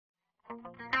What's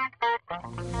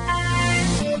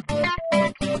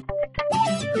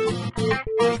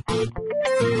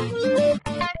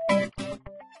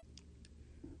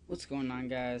going on,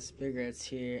 guys? MrBigRedz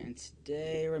here, and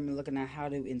today we're going to be looking at how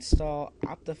to install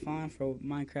OptiFine for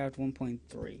Minecraft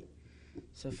 1.3.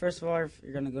 So first of all,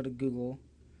 you're going to go to Google.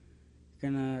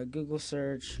 You're going to Google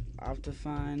search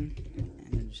OptiFine, and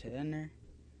then just hit enter.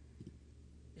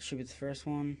 It should be the first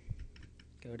one.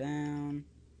 Go down,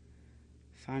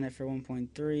 find it for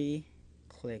 1.3,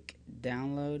 click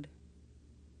download.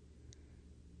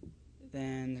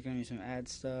 Then there's going to be some ad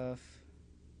stuff.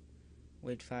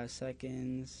 Wait 5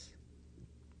 seconds,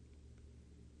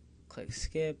 click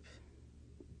skip,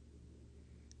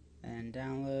 and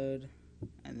download,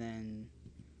 and then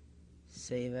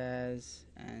save as,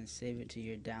 and save it to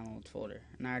your download folder.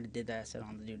 And I already did that, so I don't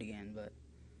have to do it again. But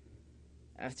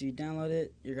after you download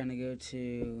it, you're going to go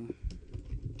to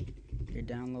your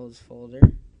downloads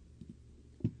folder.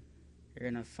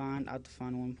 You're going to find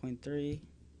OptiFine 1.3. You're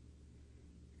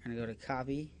going to go to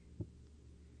copy,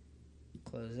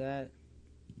 close that.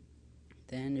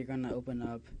 Then you're going to open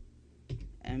up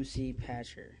MC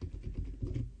Patcher.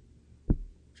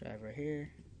 Drive right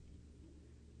here.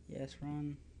 Yes,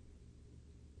 run.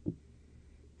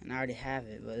 And I already have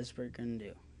it, but this is what you're going to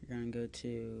do. You're going to go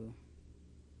to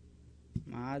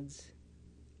Mods,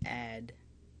 Add.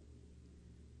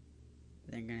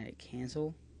 Then you're going to hit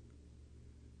Cancel.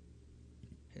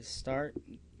 Hit Start.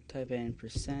 Type in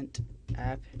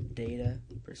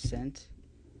 %appdata%.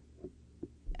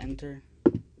 Enter.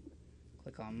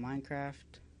 Click on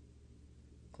Minecraft,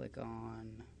 click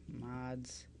on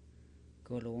mods,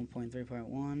 go to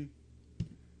 1.3.1, and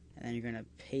then you're going to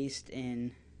paste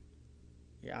in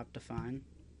your OptiFine.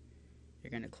 You're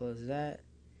going to close that,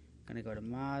 going to go to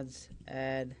mods,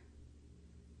 add,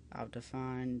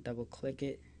 OptiFine, double click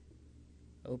it,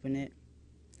 open it,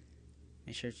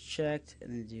 make sure it's checked,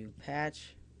 and then do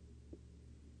patch,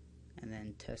 and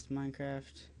then test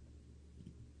Minecraft.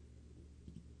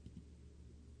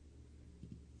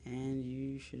 And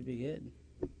you should be good.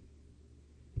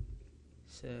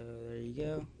 So there you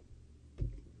go.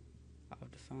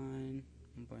 OptiFine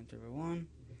 1.3.1.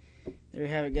 There you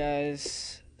have it,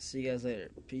 guys. See you guys later.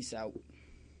 Peace out.